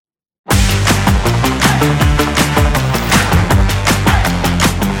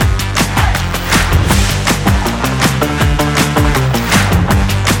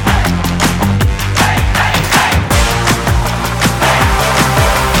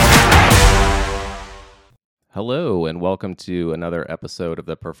Hello, and welcome to another episode of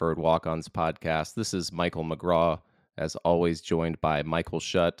the Preferred Walk-Ons podcast. This is Michael McGraw, as always, joined by Michael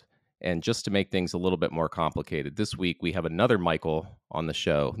Shutt. And just to make things a little bit more complicated, this week we have another Michael on the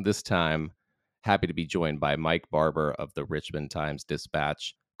show. This time, happy to be joined by Mike Barber of the Richmond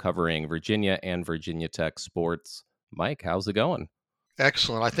Times-Dispatch, covering Virginia and Virginia Tech sports. Mike, how's it going?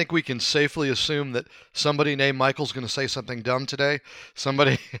 Excellent. I think we can safely assume that somebody named Michael's going to say something dumb today.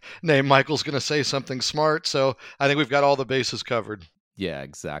 Somebody named Michael's going to say something smart. So I think we've got all the bases covered. Yeah,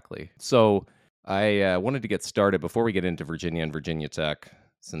 exactly. So I wanted to get started before we get into Virginia and Virginia Tech,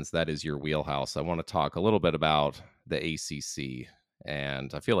 since that is your wheelhouse. I want to talk a little bit about the ACC.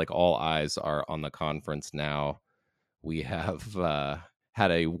 And I feel like all eyes are on the conference now. We have had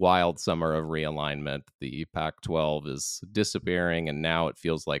a wild summer of realignment. The Pac-12 is disappearing, and now it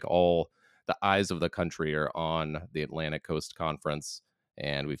feels like all the eyes of the country are on the Atlantic Coast Conference.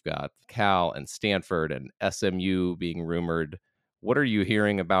 And we've got Cal and Stanford and SMU being rumored. What are you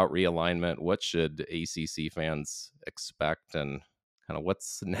hearing about realignment? What should ACC fans expect, and kind of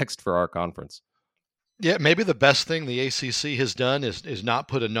what's next for our conference? Yeah, maybe the best thing the ACC has done is not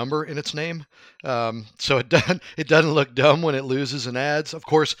put a number in its name, so it doesn't look dumb when it loses and adds. Of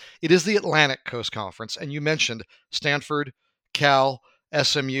course, it is the Atlantic Coast Conference, and you mentioned Stanford, Cal,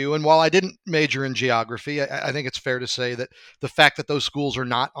 SMU, and while I didn't major in geography, I think it's fair to say that the fact that those schools are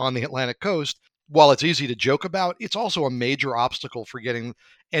not on the Atlantic Coast, while it's easy to joke about, it's also a major obstacle for getting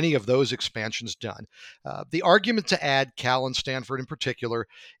any of those expansions done. The argument to add Cal and Stanford in particular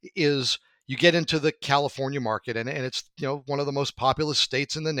is you get into the California market, and it's one of the most populous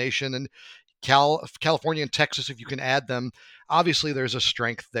states in the nation, and California and Texas, if you can add them, obviously there's a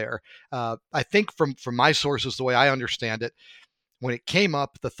strength there. I think from my sources, the way I understand it, when it came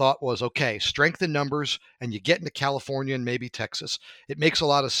up, the thought was, okay, strength in numbers, and you get into California and maybe Texas. It makes a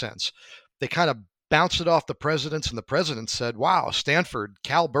lot of sense. They kind of bounced it off the presidents, and the president said, wow, Stanford,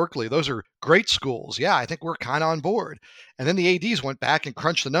 Cal, Berkeley, those are great schools. Yeah, I think we're kind of on board. And then the ADs went back and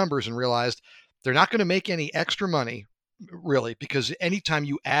crunched the numbers and realized they're not going to make any extra money, really, because anytime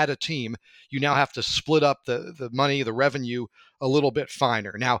you add a team, you now have to split up the money, the revenue a little bit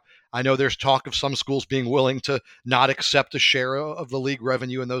finer. Now, I know there's talk of some schools being willing to not accept a share of the league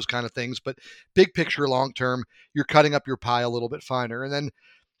revenue and those kind of things, but big picture, long term, you're cutting up your pie a little bit finer. And then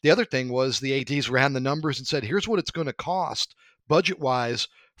the other thing was the ADs ran the numbers and said, here's what it's going to cost budget wise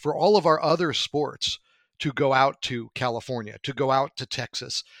for all of our other sports to go out to California, to go out to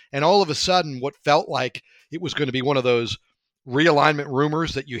Texas. And all of a sudden, what felt like it was going to be one of those realignment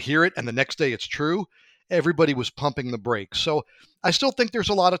rumors that you hear it and the next day it's true, everybody was pumping the brakes. So I still think there's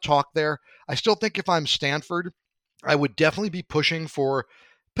a lot of talk there. I still think if I'm Stanford, I would definitely be pushing for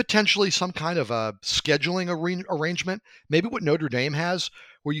potentially some kind of a scheduling arrangement, maybe what Notre Dame has,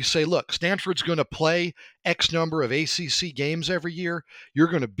 where you say, look, Stanford's going to play X number of ACC games every year. You're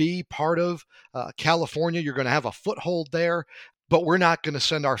going to be part of California. You're going to have a foothold there. But we're not going to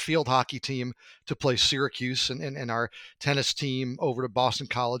send our field hockey team to play Syracuse and our tennis team over to Boston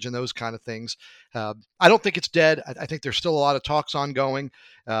College and those kind of things. I don't think it's dead. I think there's still a lot of talks ongoing.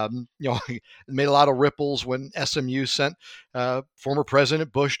 It made a lot of ripples when SMU sent former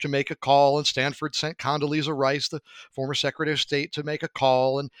President Bush to make a call, and Stanford sent Condoleezza Rice, the former Secretary of State, to make a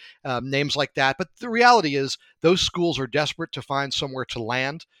call, and names like that. But the reality is those schools are desperate to find somewhere to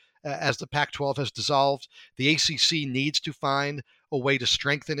land. As the Pac-12 has dissolved, the ACC needs to find a way to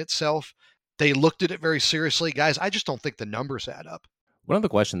strengthen itself. They looked at it very seriously. Guys, I just don't think the numbers add up. One of the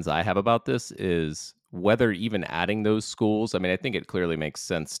questions I have about this is whether even adding those schools, I mean, I think it clearly makes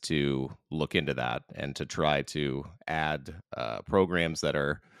sense to look into that and to try to add programs that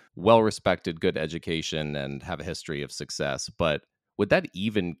are well respected, good education, and have a history of success. But would that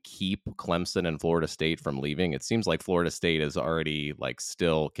even keep Clemson and Florida State from leaving? It seems like Florida State is already like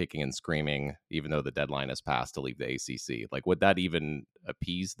still kicking and screaming, even though the deadline has passed to leave the ACC. Like, would that even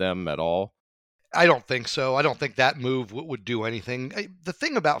appease them at all? I don't think so. I don't think that move would do anything. The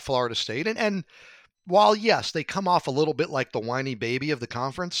thing about Florida State, and while, yes, they come off a little bit like the whiny baby of the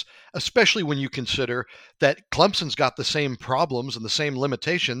conference, especially when you consider that Clemson's got the same problems and the same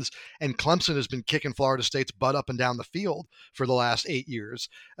limitations, and Clemson has been kicking Florida State's butt up and down the field for the last 8 years.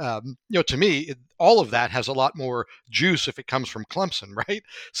 To me, all of that has a lot more juice if it comes from Clemson, right?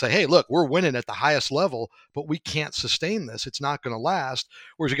 Say, hey, look, we're winning at the highest level, but we can't sustain this. It's not going to last.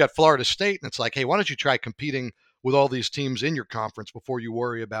 Whereas you got Florida State, and it's like, hey, why don't you try competing with all these teams in your conference before you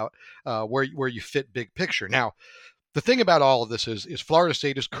worry about where you fit big picture. Now, the thing about all of this is Florida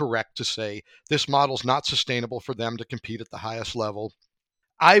State is correct to say this model's not sustainable for them to compete at the highest level.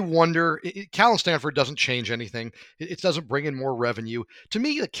 I wonder, Cal and Stanford doesn't change anything. It doesn't bring in more revenue. To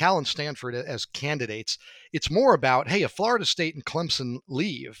me, the Cal and Stanford as candidates, it's more about, hey, if Florida State and Clemson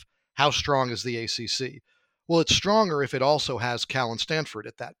leave, how strong is the ACC? Well, it's stronger if it also has Cal and Stanford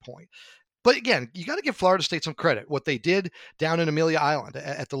at that point. But again, you got to give Florida State some credit. What they did down in Amelia Island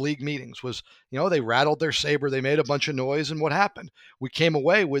at the league meetings was, they rattled their saber, they made a bunch of noise, and what happened? We came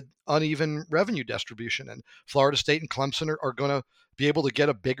away with uneven revenue distribution, and Florida State and Clemson are going to be able to get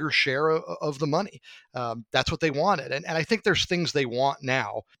a bigger share of the money. That's what they wanted. And I think there's things they want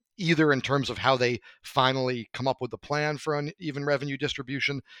now, either in terms of how they finally come up with a plan for uneven revenue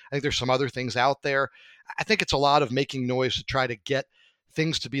distribution. I think there's some other things out there. I think it's a lot of making noise to try to get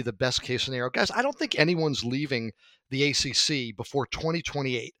things to be the best case scenario. Guys, I don't think anyone's leaving the ACC before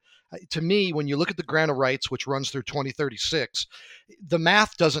 2028. To me, when you look at the grant of rights, which runs through 2036, the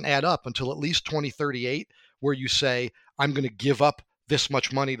math doesn't add up until at least 2038, where you say, I'm going to give up this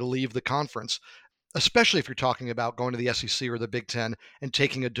much money to leave the conference, especially if you're talking about going to the SEC or the Big Ten and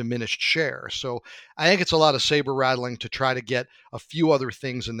taking a diminished share. So I think it's a lot of saber rattling to try to get a few other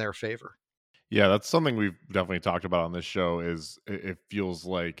things in their favor. Yeah, that's something we've definitely talked about on this show. Is it feels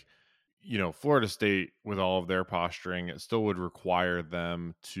like, Florida State, with all of their posturing, it still would require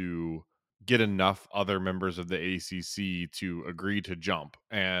them to get enough other members of the ACC to agree to jump.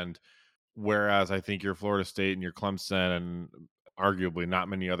 And whereas I think your Florida State and your Clemson and arguably not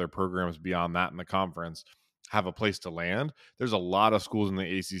many other programs beyond that in the conference have a place to land, there's a lot of schools in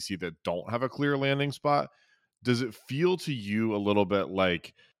the ACC that don't have a clear landing spot. Does it feel to you a little bit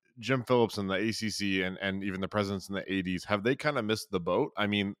like Jim Phillips and the ACC and even the presidents in the 80s, have they kind of missed the boat? I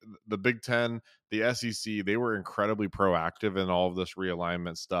mean, the Big Ten, the SEC, they were incredibly proactive in all of this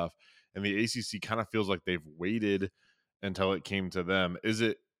realignment stuff. And the ACC kind of feels like they've waited until it came to them.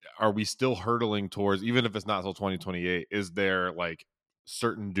 Are we still hurtling towards, even if it's not till 2028, is there like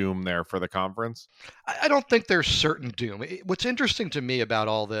certain doom there for the conference? I don't think there's certain doom. What's interesting to me about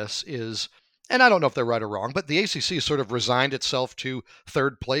all this is, and I don't know if they're right or wrong, but the ACC sort of resigned itself to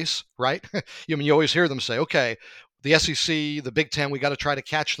third place, right? You always hear them say, okay, the SEC, the Big Ten, we got to try to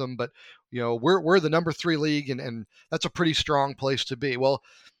catch them, but we're the number 3 league, and that's a pretty strong place to be. Well,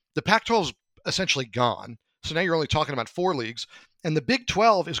 the Pac-12 is essentially gone, so now you're only talking about 4 leagues, and the Big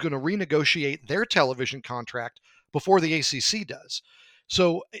 12 is going to renegotiate their television contract before the ACC does.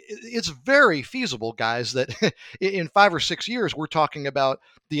 So it's very feasible, guys, that in 5 or 6 years, we're talking about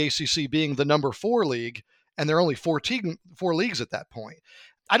the ACC being the number 4 league, and there are only 4 leagues at that point.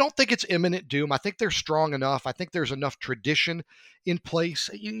 I don't think it's imminent doom. I think they're strong enough. I think there's enough tradition in place.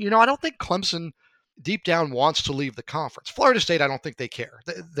 I don't think Clemson deep down wants to leave the conference. Florida State, I don't think they care.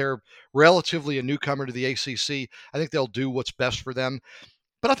 They're relatively a newcomer to the ACC. I think they'll do what's best for them.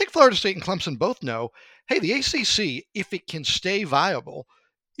 But I think Florida State and Clemson both know, hey, the ACC, if it can stay viable,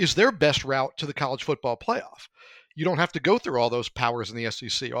 is their best route to the college football playoff. You don't have to go through all those powers in the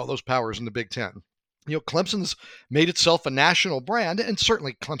SEC, all those powers in the Big Ten. Clemson's made itself a national brand, and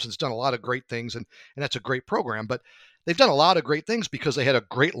certainly Clemson's done a lot of great things, and that's a great program. But they've done a lot of great things because they had a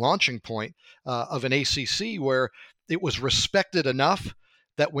great launching point of an ACC where it was respected enough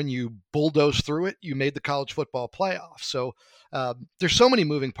that when you bulldoze through it, you made the college football playoff. So there's so many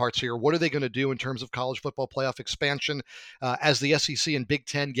moving parts here. What are they going to do in terms of college football playoff expansion? As the SEC and Big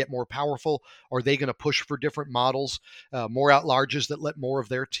Ten get more powerful, are they going to push for different models, more at-larges that let more of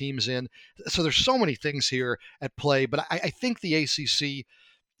their teams in? So there's so many things here at play, but I think the ACC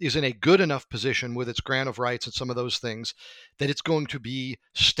is in a good enough position with its grant of rights and some of those things that it's going to be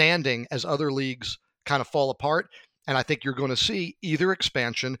standing as other leagues kind of fall apart. And I think you're going to see either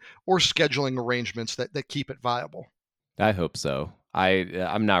expansion or scheduling arrangements that keep it viable. I hope so.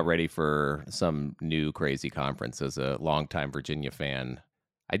 I'm not ready for some new crazy conference as a longtime Virginia fan.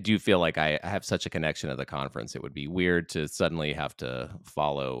 I do feel like I have such a connection to the conference. It would be weird to suddenly have to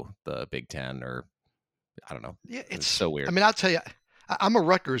follow the Big Ten, or I don't know. Yeah, it's so weird. I mean, I'll tell you, I'm a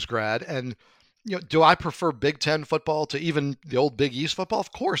Rutgers grad, and do I prefer Big Ten football to even the old Big East football?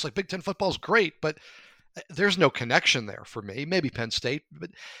 Of course, like Big Ten football is great, but there's no connection there for me. Maybe Penn State, but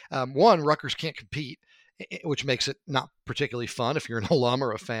one, Rutgers can't compete, which makes it not particularly fun if you're an alum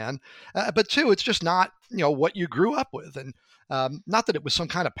or a fan. But two, it's just not what you grew up with, and not that it was some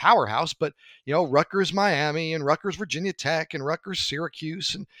kind of powerhouse, but Rutgers Miami and Rutgers Virginia Tech and Rutgers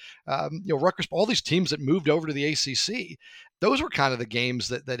Syracuse and Rutgers, all these teams that moved over to the ACC. Those were kind of the games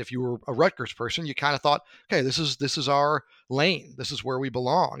that if you were a Rutgers person, you kind of thought, okay, this is our lane, this is where we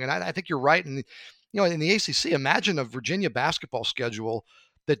belong. And I think you're right. And in the ACC, imagine a Virginia basketball schedule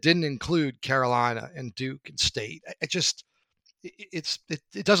that didn't include Carolina and Duke and State. It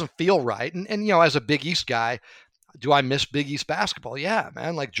doesn't feel right. And as a Big East guy, Do I miss Big East basketball? Yeah,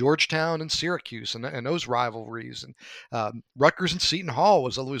 man, like Georgetown and Syracuse and those rivalries, and Rutgers and Seton Hall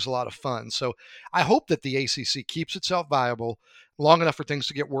was always a lot of fun. So I hope that the ACC keeps itself viable long enough for things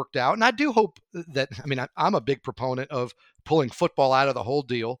to get worked out. And I do hope that, I mean, I'm a big proponent of pulling football out of the whole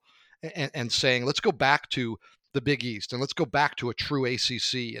deal and saying, let's go back to the Big East and let's go back to a true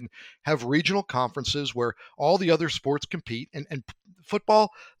ACC and have regional conferences where all the other sports compete, and football,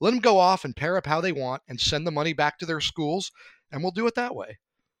 let them go off and pair up how they want and send the money back to their schools, and we'll do it that way.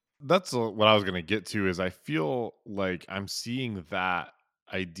 That's what I was going to get to, is I feel like I'm seeing that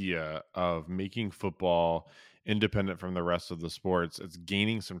idea of making football independent from the rest of the sports. It's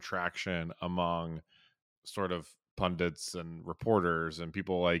gaining some traction among sort of pundits and reporters and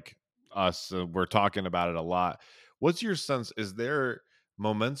people like us. We're talking about it a lot. What's your sense? Is there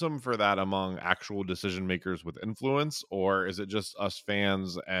momentum for that among actual decision makers with influence, or is it just us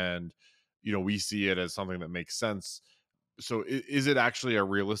fans and we see it as something that makes sense? So is it actually a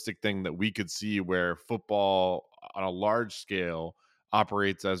realistic thing that we could see where football on a large scale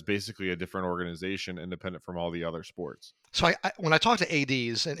operates as basically a different organization independent from all the other sports? So when I talk to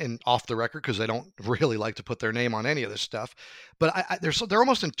ADs and off the record, because they don't really like to put their name on any of this stuff, but they're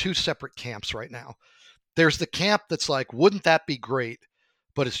almost in two separate camps right now. There's the camp that's like, wouldn't that be great?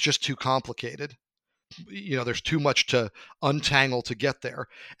 But it's just too complicated. There's too much to untangle to get there.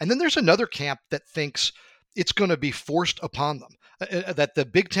 And then there's another camp that thinks it's going to be forced upon them, that the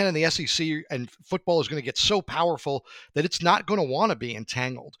Big Ten and the SEC and football is going to get so powerful that it's not going to want to be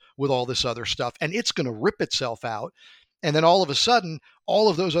entangled with all this other stuff, and it's going to rip itself out. And then all of a sudden, all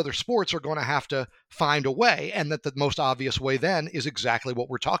of those other sports are going to have to find a way. And that the most obvious way then is exactly what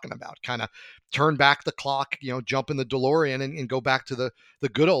we're talking about. Kind of turn back the clock, jump in the DeLorean and go back to the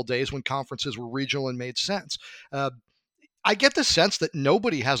good old days when conferences were regional and made sense. I get the sense that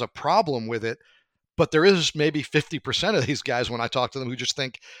nobody has a problem with it, but there is maybe 50% of these guys when I talk to them who just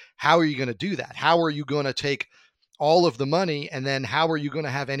think, how are you going to do that? How are you going to take all of the money, and then how are you going to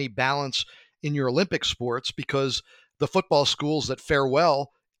have any balance in your Olympic sports? Because the football schools that fare well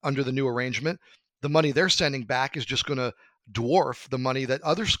under the new arrangement, the money they're sending back is just going to dwarf the money that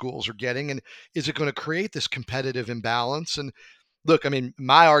other schools are getting. And is it going to create this competitive imbalance? And look, I mean,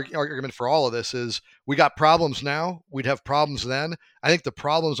 my argument for all of this is we got problems now, we'd have problems then. I think the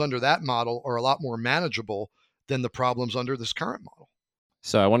problems under that model are a lot more manageable than the problems under this current model.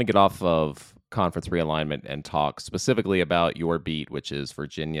 So I want to get off of conference realignment and talk specifically about your beat, which is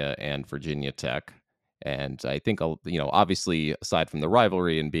Virginia and Virginia Tech. And I think, obviously, aside from the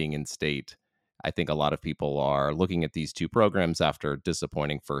rivalry and being in state, I think a lot of people are looking at these two programs after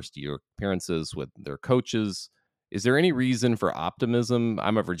disappointing first-year appearances with their coaches. Is there any reason for optimism?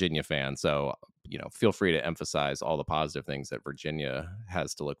 I'm a Virginia fan, so, feel free to emphasize all the positive things that Virginia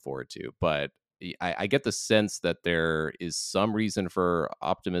has to look forward to. But I get the sense that there is some reason for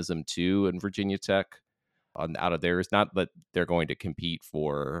optimism, too, in Virginia Tech. Out of there is not that they're going to compete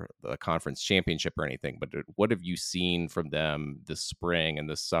for the conference championship or anything, but what have you seen from them this spring and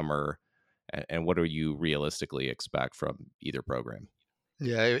this summer, and what do you realistically expect from either program?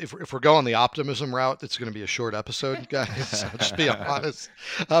 Yeah, if we're going the optimism route, it's going to be a short episode, guys.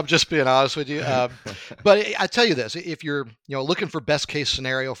 I'm just being honest with you. But I tell you this: if you're looking for best case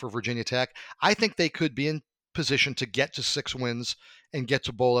scenario for Virginia Tech, I think they could be in position to get to 6 wins and get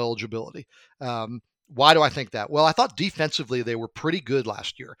to bowl eligibility. Why do I think that? Well, I thought defensively they were pretty good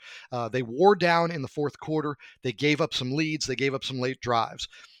last year. They wore down in the fourth quarter. They gave up some leads. They gave up some late drives.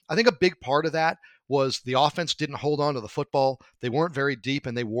 I think a big part of that was the offense didn't hold on to the football. They weren't very deep,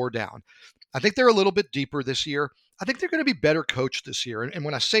 and they wore down. I think they're a little bit deeper this year. I think they're going to be better coached this year. And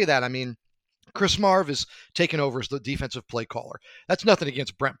when I say that, I mean, Chris Marv is taking over as the defensive play caller. That's nothing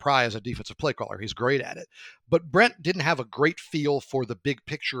against Brent Pry as a defensive play caller. He's great at it. But Brent didn't have a great feel for the big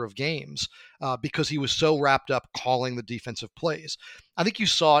picture of games because he was so wrapped up calling the defensive plays. I think you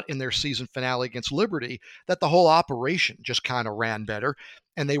saw it in their season finale against Liberty that the whole operation just kind of ran better,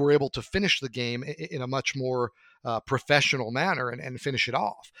 and they were able to finish the game in a much more professional manner and finish it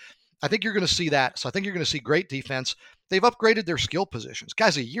off. I think you're going to see that. So I think you're going to see great defense. They've upgraded their skill positions.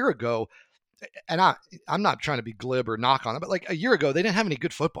 Guys, a year ago, and I'm not trying to be glib or knock on it, but like a year ago, they didn't have any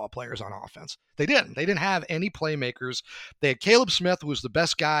good football players on offense. They didn't have any playmakers. They had Caleb Smith, who was the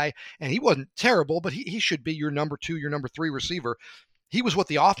best guy, and he wasn't terrible, but he should be your number 2, your number 3 receiver. He was what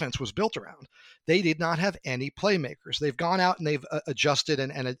the offense was built around. They did not have any playmakers. They've gone out and they've adjusted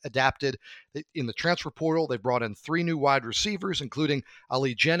and adapted in the transfer portal. They brought in 3 new wide receivers, including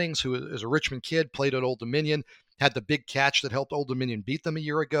Ali Jennings, who is a Richmond kid, played at Old Dominion, had the big catch that helped Old Dominion beat them a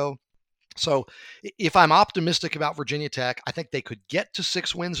year ago. So if I'm optimistic about Virginia Tech, I think they could get to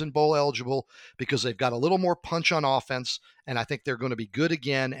 6 wins and bowl eligible because they've got a little more punch on offense, and I think they're going to be good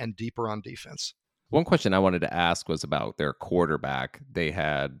again and deeper on defense. One question I wanted to ask was about their quarterback. They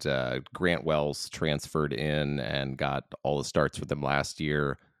had Grant Wells transferred in and got all the starts with them last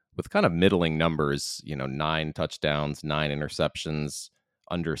year with kind of middling numbers, 9 touchdowns, 9 interceptions,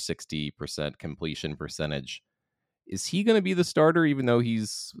 under 60% completion percentage. Is he going to be the starter even though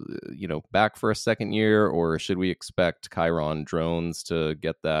he's, back for a second year, or should we expect Kyron Drones to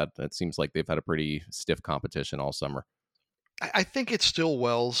get that? It seems like they've had a pretty stiff competition all summer. I think it's still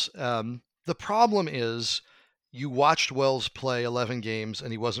Wells. The problem is you watched Wells play 11 games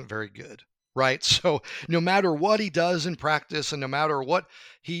and he wasn't very good, right? So no matter what he does in practice and no matter what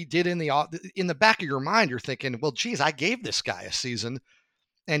he did in the back of your mind, you're thinking, well, geez, I gave this guy a season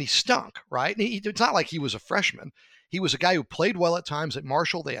and he stunk, right? And it's not like he was a freshman. He was a guy who played well at times at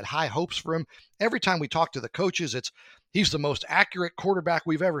Marshall. They had high hopes for him. Every time we talk to the coaches, he's the most accurate quarterback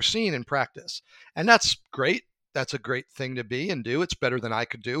we've ever seen in practice. And that's great. That's a great thing to be and do. It's better than I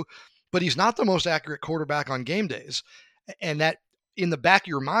could do. But he's not the most accurate quarterback on game days. And that in the back of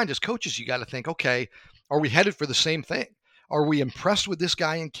your mind as coaches, you got to think, okay, are we headed for the same thing? Are we impressed with this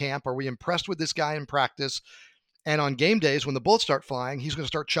guy in camp? Are we impressed with this guy in practice? And on game days, when the bullets start flying, he's going to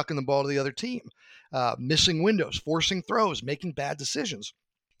start chucking the ball to the other team, missing windows, forcing throws, making bad decisions.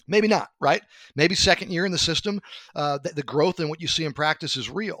 Maybe not, right? Maybe second year in the system, the growth in what you see in practice is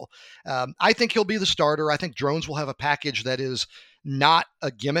real. I think he'll be the starter. I think Drones will have a package that is not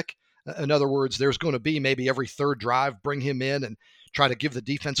a gimmick. In other words, there's going to be maybe every third drive, bring him in and try to give the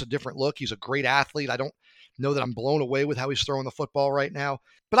defense a different look. He's a great athlete. I don't know that I'm blown away with how he's throwing the football right now,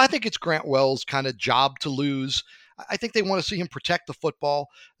 but I think it's Grant Wells' kind of job to lose. I think they want to see him protect the football.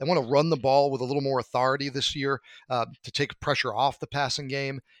 They want to run the ball with a little more authority this year to take pressure off the passing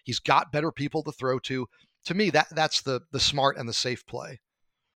game. He's got better people to throw to. To me, that's the smart and the safe play.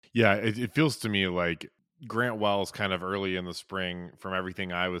 Yeah, it feels to me like Grant Wells kind of early in the spring, from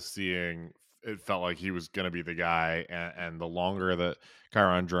everything I was seeing, it felt like he was going to be the guy. And the longer that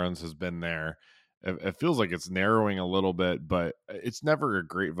Kyron Drones has been there, it feels like it's narrowing a little bit, but it's never a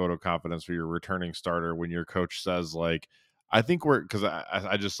great vote of confidence for your returning starter when your coach says, like, I think because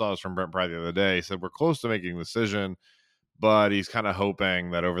I just saw this from Brent Pry the other day. He said, we're close to making a decision, but he's kind of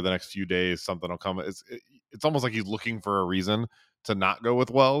hoping that over the next few days, something will come. It's almost like he's looking for a reason to not go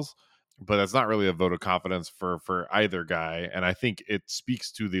with Wells, but that's not really a vote of confidence for either guy. And I think it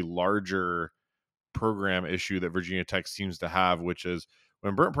speaks to the larger program issue that Virginia Tech seems to have, which is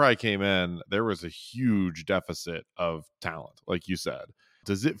when Brent Pry came in, there was a huge deficit of talent, like you said.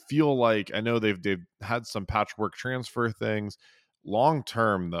 Does it feel like, I know they've had some patchwork transfer things. Long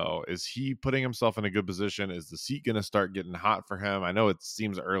term, though, is he putting himself in a good position? Is the seat going to start getting hot for him? I know it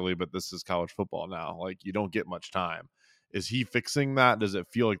seems early, but this is college football now. Like, you don't get much time. Is he fixing that? Does it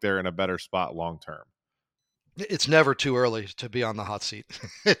feel like they're in a better spot long term? It's never too early to be on the hot seat.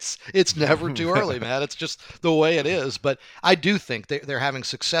 It's never too early, man. It's just the way it is. But I do think they're having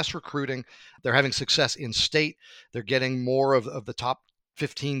success recruiting. They're having success in state. They're getting more of the top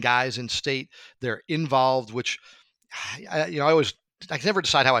 15 guys in state. They're involved, which I can never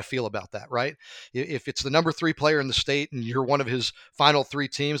decide how I feel about that, right? If it's the number 3 player in the state and you're one of his final 3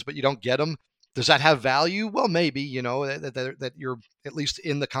 teams, but you don't get them, does that have value? Well, maybe, that you're at least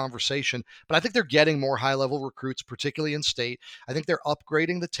in the conversation. But I think they're getting more high-level recruits, particularly in state. I think they're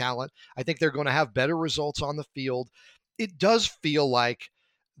upgrading the talent. I think they're going to have better results on the field. It does feel like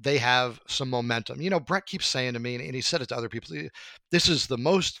they have some momentum. Brett keeps saying to me, and he said it to other people, this is the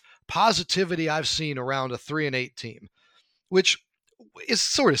most positivity I've seen around a 3-8 team, which is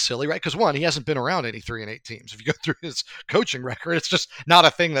sort of silly, right? Because one, he hasn't been around any 3-8 teams. If you go through his coaching record, it's just not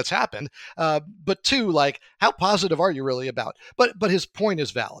a thing that's happened. But two, like, how positive are you really about? But his point is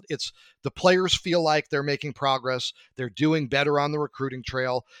valid. It's the players feel like they're making progress. They're doing better on the recruiting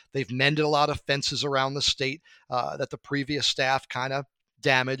trail. They've mended a lot of fences around the state that the previous staff kind of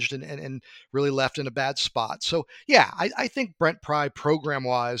damaged and really left in a bad spot. So yeah, I think Brent Pry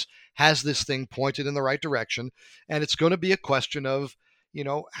program-wise has this thing pointed in the right direction. And it's going to be a question of,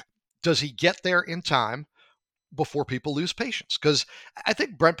 does he get there in time before people lose patience? Because I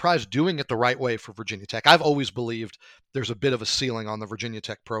think Brent Pry is doing it the right way for Virginia Tech. I've always believed there's a bit of a ceiling on the Virginia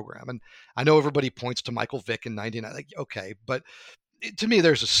Tech program. And I know everybody points to Michael Vick in 99. Like, okay, but to me,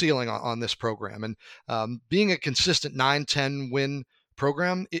 there's a ceiling on this program. And being a consistent 9-10 win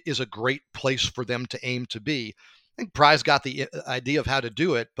program is a great place for them to aim to be. I think Pry's got the idea of how to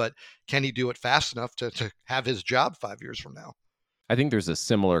do it, but can he do it fast enough to have his job 5 years from now? I think there's a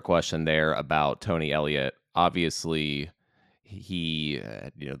similar question there about Tony Elliott. Obviously,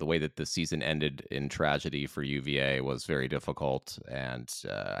 The way that the season ended in tragedy for UVA was very difficult. And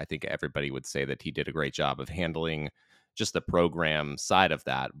I think everybody would say that he did a great job of handling just the program side of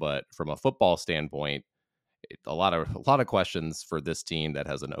that. But from a football standpoint, a lot of questions for this team that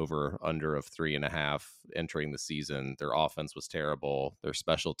has an over under of 3.5 entering the season. Their offense was terrible. Their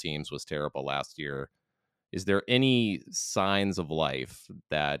special teams was terrible last year. Is there any signs of life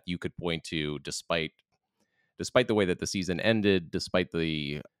that you could point to despite the way that the season ended, despite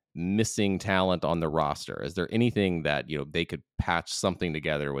the missing talent on the roster? Is there anything that, they could patch something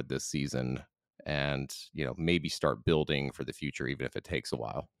together with this season and, maybe start building for the future, even if it takes a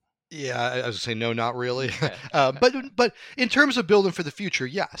while? Yeah, I would say no, not really. But in terms of building for the future,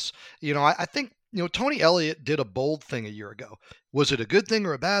 yes. I think Tony Elliott did a bold thing a year ago. Was it a good thing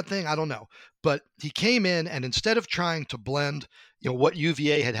or a bad thing? I don't know. But he came in and instead of trying to blend what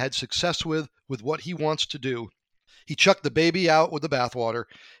UVA had had success with what he wants to do, he chucked the baby out with the bathwater.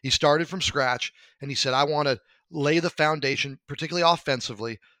 He started from scratch and he said, I want to lay the foundation, particularly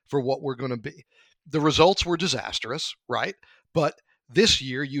offensively, for what we're going to be. The results were disastrous, right? But this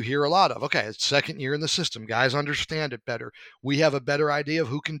year, you hear a lot of, okay, it's second year in the system. Guys understand it better. We have a better idea of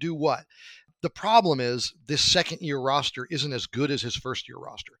who can do what. The problem is this second year roster isn't as good as his first year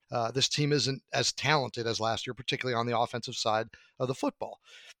roster. This team isn't as talented as last year, particularly on the offensive side of the football.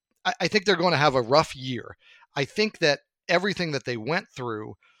 I think they're going to have a rough year. I think that everything that they went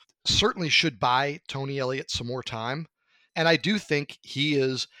through certainly should buy Tony Elliott some more time. And I do think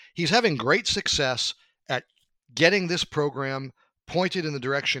he's having great success at getting this program pointed in the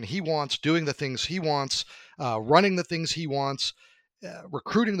direction he wants, doing the things he wants, running the things he wants,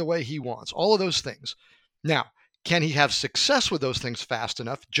 recruiting the way he wants, all of those things. Now, can he have success with those things fast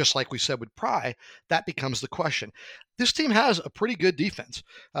enough? Just like we said with Pry, that becomes the question. This team has a pretty good defense.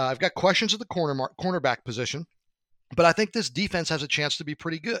 I've got questions at the cornerback position, but I think this defense has a chance to be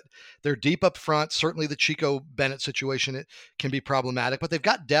pretty good. They're deep up front. Certainly the Chico Bennett situation, it can be problematic, but they've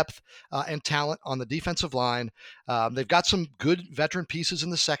got depth and talent on the defensive line. They've got some good veteran pieces in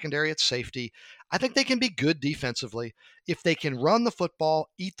the secondary at safety. I think they can be good defensively if they can run the football,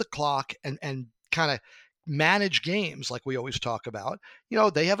 eat the clock, and kind of manage games like we always talk about.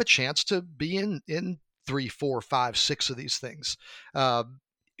 They have a chance to be in 3, 4, 5, 6 of these things.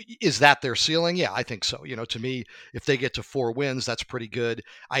 Is that their ceiling? Yeah, I think so. To me, if they get to 4 wins, that's pretty good.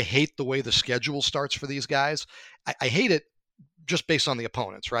 I hate the way the schedule starts for these guys. I hate it just based on the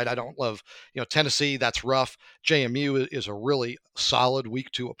opponents, right? I don't love, Tennessee, that's rough. JMU is a really solid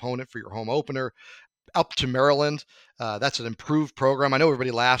week 2 opponent for your home opener. Up to Maryland, that's an improved program. I know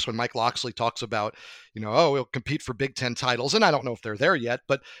everybody laughs when Mike Loxley talks about, we'll compete for Big Ten titles. And I don't know if they're there yet,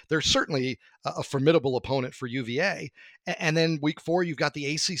 but they're certainly a formidable opponent for UVA. And then week 4, you've got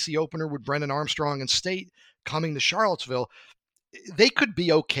the ACC opener with Brennan Armstrong and State coming to Charlottesville. They could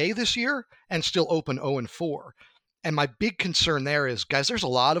be okay this year and still open 0-4. And my big concern there is, guys, there's a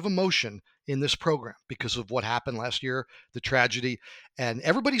lot of emotion in this program because of what happened last year, the tragedy. And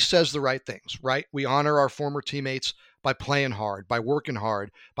everybody says the right things, right? We honor our former teammates by playing hard, by working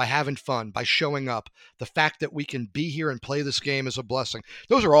hard, by having fun, by showing up. The fact that we can be here and play this game is a blessing.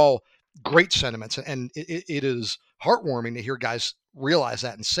 Those are all great sentiments. And it is heartwarming to hear guys realize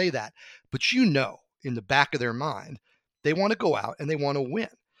that and say that. But in the back of their mind, they want to go out and they want to win.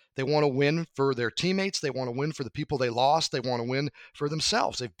 They want to win for their teammates. They want to win for the people they lost. They want to win for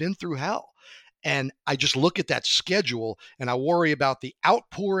themselves. They've been through hell. And I just look at that schedule and I worry about the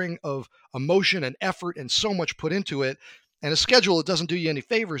outpouring of emotion and effort and so much put into it. And a schedule that doesn't do you any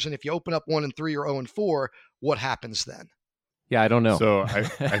favors. And if you open up 1-3 or 0-4, what happens then? Yeah, I don't know. So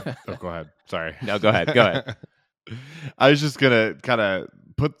go ahead. Sorry. No, go ahead. Go ahead. I was just gonna kind of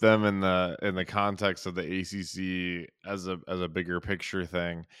put them in the context of the ACC as a bigger picture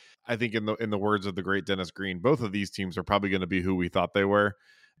thing. I think in the words of the great Dennis Green, both of these teams are probably going to be who we thought they were.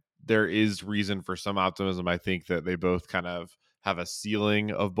 There is reason for some optimism. I think that they both kind of have a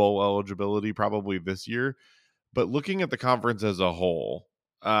ceiling of bowl eligibility probably this year. But looking at the conference as a whole,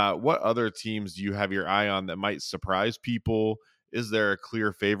 what other teams do you have your eye on that might surprise people? Is there a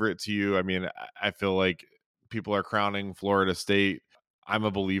clear favorite to you? I mean, I feel like people are crowning Florida State. I'm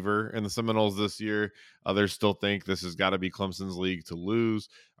a believer in the Seminoles this year. Others still think this has got to be Clemson's league to lose.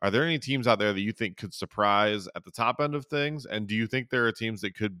 Are there any teams out there that you think could surprise at the top end of things? And do you think there are teams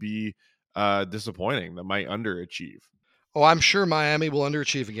that could be disappointing, that might underachieve? Oh, I'm sure Miami will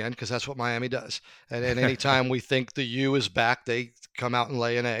underachieve again because that's what Miami does. And anytime we think the U is back, they come out and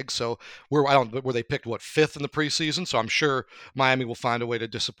lay an egg. So were they picked 5th in the preseason? So I'm sure Miami will find a way to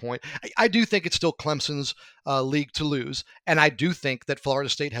disappoint. I do think it's still Clemson's league to lose, and I do think that Florida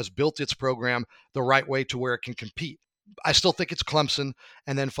State has built its program the right way to where it can compete. I still think it's Clemson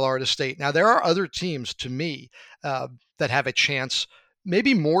and then Florida State. Now, there are other teams to me that have a chance,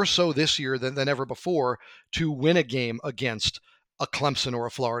 maybe more so this year than ever before, to win a game against a Clemson or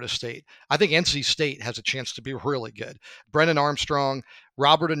a Florida State. I think NC State has a chance to be really good. Brennan Armstrong,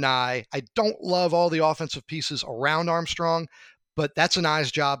 Robert Anae. I don't love all the offensive pieces around Armstrong, but that's an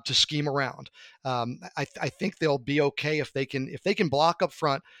Anae's job to scheme around. I think they'll be okay if they can block up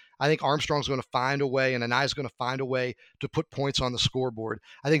front. I think Armstrong's going to find a way, and Anae's going to find a way to put points on the scoreboard.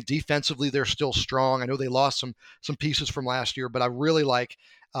 I think defensively they're still strong. I know they lost some pieces from last year, but I really like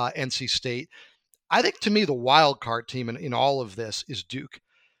NC State. I think to me the wild card team in all of this is Duke.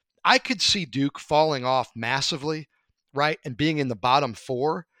 I could see Duke falling off massively, right, and being in the bottom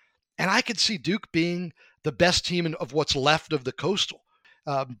four. And I could see Duke being the best team of what's left of the Coastal,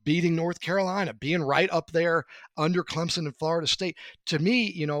 beating North Carolina, being right up there under Clemson and Florida State. To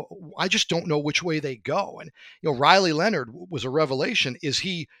me, I just don't know which way they go. And, Riley Leonard was a revelation. Is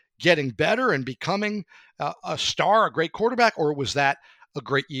he getting better and becoming a star, a great quarterback, or was that a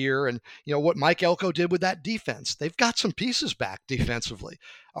great year? And, what Mike Elko did with that defense, they've got some pieces back defensively.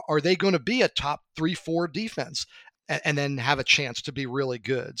 Are they going to be a top 3-4 defense and then have a chance to be really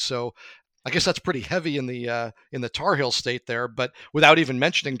good? So I guess that's pretty heavy in the Tar Heel state there, but without even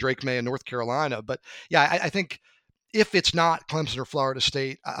mentioning Drake May and North Carolina. But yeah, I think if it's not Clemson or Florida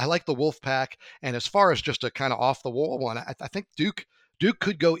State, I like the Wolfpack. And as far as just a kind of off the wall one, I think Duke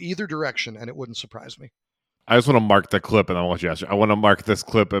could go either direction, and it wouldn't surprise me. I just want to mark the clip, and I'll let you answer. I want to mark this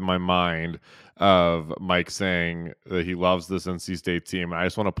clip in my mind of Mike saying that he loves this NC State team. I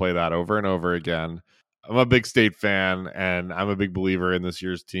just want to play that over and over again. I'm a big State fan, and I'm a big believer in this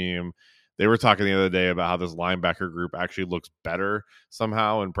year's team. They were talking the other day about how this linebacker group actually looks better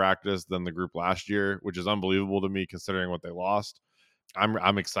somehow in practice than the group last year, which is unbelievable to me considering what they lost.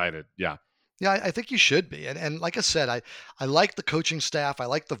 I'm excited. Yeah. Yeah, I think you should be. And like I said, I like the coaching staff. I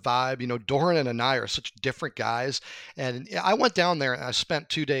like the vibe. Doran and Anae are such different guys. And I went down there and I spent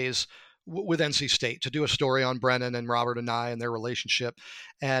 2 days with NC State to do a story on Brennan and Robert Anae and their relationship.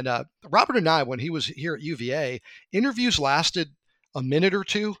 And Robert Anae, when he was here at UVA, interviews lasted a minute or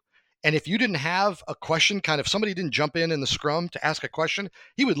two. And if you didn't have a question, kind of somebody didn't jump in the scrum to ask a question,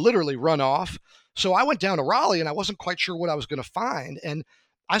 he would literally run off. So I went down to Raleigh and I wasn't quite sure what I was going to find. And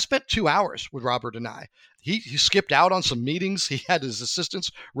I spent 2 hours with Robert Anae. He skipped out on some meetings. He had his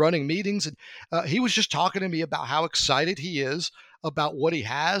assistants running meetings. And he was just talking to me about how excited he is about what he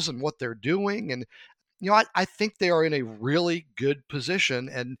has and what they're doing. And, I think they are in a really good position.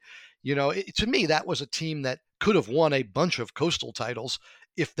 And, to me, that was a team that could have won a bunch of Coastal titles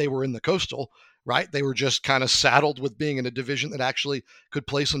if they were in the Coastal, right? They were just kind of saddled with being in a division that actually could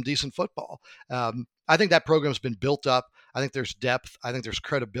play some decent football. I think that program's been built up. I think there's depth. I think there's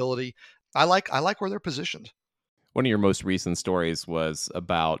credibility. I like where they're positioned. One of your most recent stories was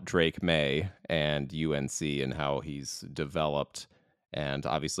about Drake May and UNC and how he's developed. And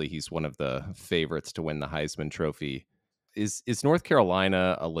obviously he's one of the favorites to win the Heisman Trophy. Is North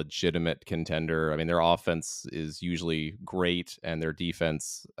Carolina a legitimate contender? I mean, their offense is usually great, and their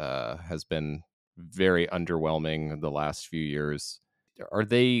defense has been very underwhelming the last few years. Are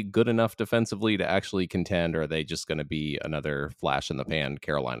they good enough defensively to actually contend, or are they just going to be another flash in the pan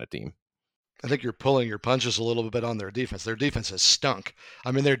Carolina team? I think you're pulling your punches a little bit on their defense. Their defense has stunk.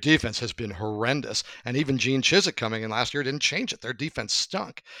 I mean, their defense has been horrendous. And even Gene Chizik coming in last year didn't change it. Their defense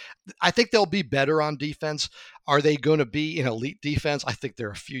stunk. I think they'll be better on defense. Are they going to be an elite defense? I think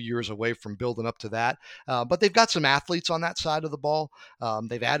they're a few years away from building up to that. But they've got some athletes on that side of the ball.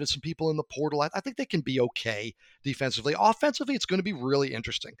 They've added some people in the portal. I think they can be okay defensively. Offensively, it's going to be really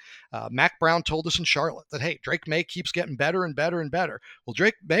interesting. Mac Brown told us in Charlotte that, hey, Drake May keeps getting better and better and better. Well,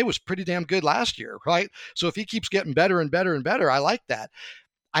 Drake May was pretty damn good last year, right? So if he keeps getting better and better and better, I like that.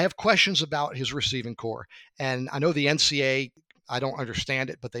 I have questions about his receiving core. And I know the NCAA, I don't understand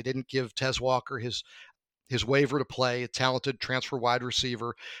it, but they didn't give Tez Walker his waiver to play, a talented transfer wide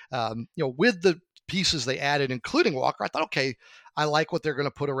receiver. With the pieces they added, including Walker, I thought, okay, I like what they're going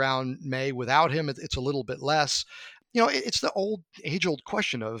to put around May. Without him, it's a little bit less. It's the age-old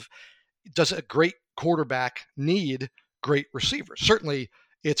question of, does a great quarterback need great receivers? Certainly,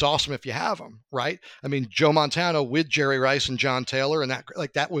 it's awesome if you have them, right? I mean, Joe Montana with Jerry Rice and John Taylor, and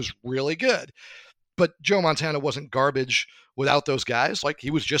that was really good. But Joe Montana wasn't garbage without those guys. Like,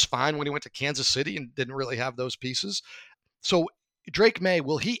 he was just fine when he went to Kansas City and didn't really have those pieces. So Drake May,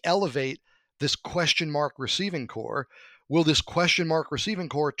 will he elevate this question mark receiving core? Will this question mark receiving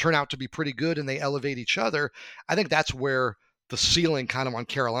core turn out to be pretty good and they elevate each other? I think that's where the ceiling kind of on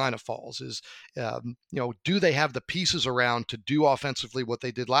Carolina falls is, do they have the pieces around to do offensively what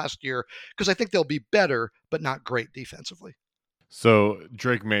they did last year? Because I think they'll be better, but not great defensively. So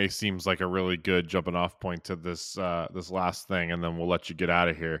Drake May seems like a really good jumping off point to this this last thing, and then we'll let you get out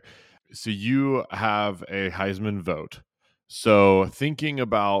of here. So you have a Heisman vote. So thinking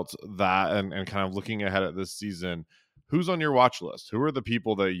about that and kind of looking ahead at this season, who's on your watch list? Who are the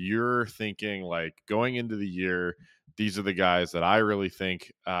people that you're thinking like going into the year? These are the guys that I really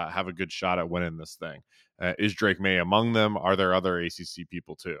think have a good shot at winning this thing. Is Drake May among them? Are there other ACC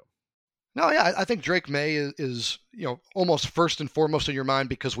people too? No, yeah, I think Drake May is almost first and foremost in your mind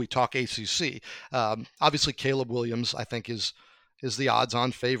because we talk ACC. Obviously, Caleb Williams, I think, is the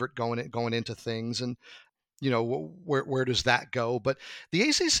odds-on favorite going into things, and where does that go? But the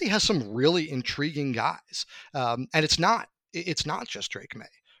ACC has some really intriguing guys, and it's not just Drake May.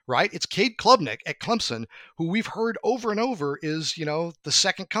 Right? It's Cade Klubnik at Clemson, who we've heard over and over is, the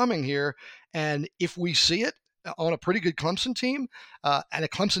second coming here. And if we see it on a pretty good Clemson team and a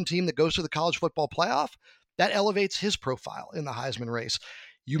Clemson team that goes to the college football playoff, that elevates his profile in the Heisman race.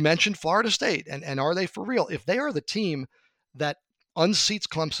 You mentioned Florida State, and are they for real? If they are the team that unseats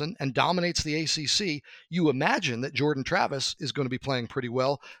Clemson and dominates the ACC, you imagine that Jordan Travis is going to be playing pretty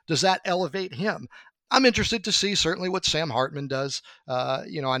well. Does that elevate him? I'm interested to see certainly what Sam Hartman does. I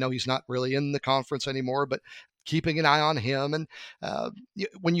know he's not really in the conference anymore, but keeping an eye on him. And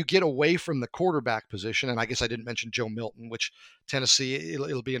when you get away from the quarterback position, and I guess I didn't mention Joe Milton, which Tennessee,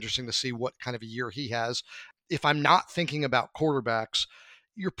 it'll be interesting to see what kind of a year he has. If I'm not thinking about quarterbacks,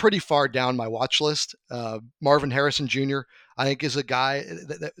 you're pretty far down my watch list. Marvin Harrison Jr., I think, is a guy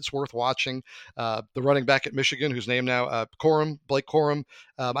that's worth watching. The running back at Michigan, whose name now, Blake Corum,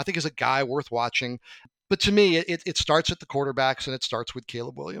 I think is a guy worth watching. But to me, it starts at the quarterbacks, and it starts with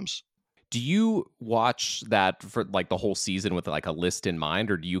Caleb Williams. Do you watch that for like the whole season with like a list in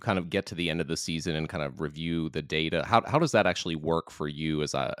mind, or do you kind of get to the end of the season and kind of review the data? How does that actually work for you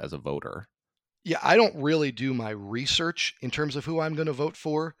as a voter? Yeah, I don't really do my research in terms of who I'm going to vote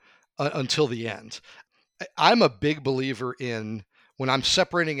for until the end. I'm a big believer in when I'm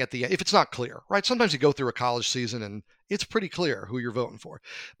separating at the end, if it's not clear, right? Sometimes you go through a college season and it's pretty clear who you're voting for.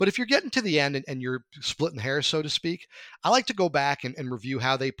 But if you're getting to the end and you're splitting hairs, so to speak, I like to go back and review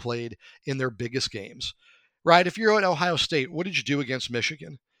how they played in their biggest games, right? If you're at Ohio State, what did you do against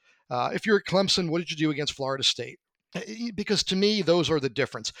Michigan? If you're at Clemson, what did you do against Florida State? Because to me, those are the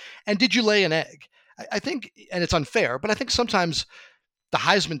difference. And did you lay an egg? I think, and it's unfair, but I think sometimes the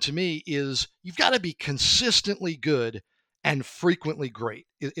Heisman to me is you've got to be consistently good and frequently great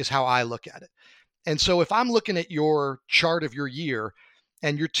is how I look at it. And so if I'm looking at your chart of your year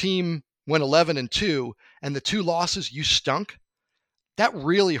and your team went 11-2 and the 2 losses you stunk, that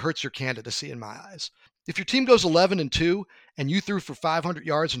really hurts your candidacy in my eyes. If your team goes 11-2 and you threw for 500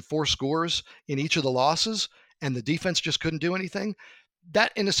 yards and 4 scores in each of the losses and the defense just couldn't do anything,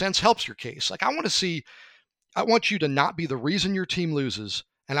 that in a sense helps your case. Like I want you to not be the reason your team loses,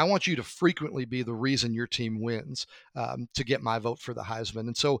 and I want you to frequently be the reason your team wins to get my vote for the Heisman.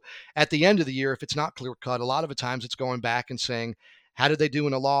 And so at the end of the year, if it's not clear cut, a lot of the times it's going back and saying, how did they do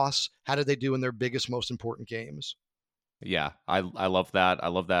in a loss? How did they do in their biggest, most important games? Yeah, I love that. I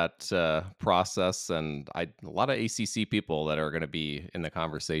love that process, and a lot of ACC people that are going to be in the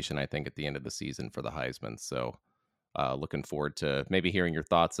conversation, I think, at the end of the season for the Heisman. So looking forward to maybe hearing your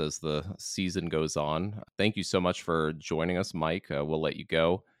thoughts as the season goes on. Thank you so much for joining us, Mike. We'll let you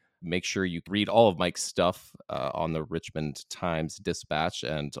go. Make sure you read all of Mike's stuff on the Richmond Times-Dispatch,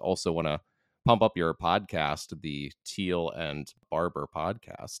 and also want to pump up your podcast, the Teel and Barber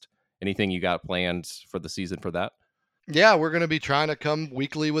Podcast. Anything you got planned for the season for that? Yeah, we're going to be trying to come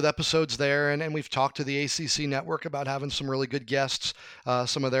weekly with episodes there. And we've talked to the ACC network about having some really good guests,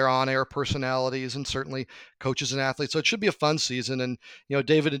 some of their on-air personalities, and certainly coaches and athletes. So it should be a fun season. And,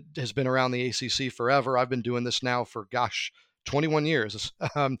 David has been around the ACC forever. I've been doing this now for, 21 years.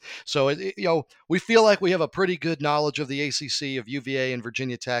 So, we feel like we have a pretty good knowledge of the ACC, of UVA and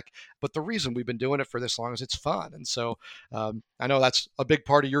Virginia Tech. But the reason we've been doing it for this long is it's fun. And so I know that's a big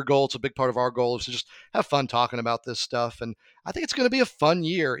part of your goal. It's a big part of our goal is to just have fun talking about this stuff. And I think it's going to be a fun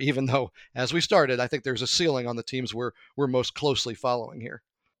year, even though, as we started, I think there's a ceiling on the teams we're most closely following here.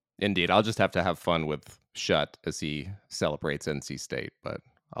 Indeed. I'll just have to have fun with Shutt as he celebrates NC State, but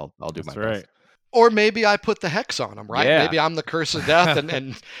I'll do my best. Or maybe I put the hex on him, right? Yeah. Maybe I'm the curse of death,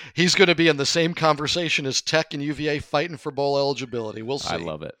 and he's going to be in the same conversation as Tech and UVA fighting for bowl eligibility. We'll see. I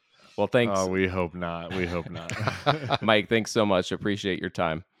love it. Well, thanks. Oh, we hope not. We hope not. Mike, thanks so much. Appreciate your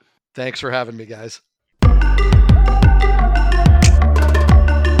time. Thanks for having me, guys.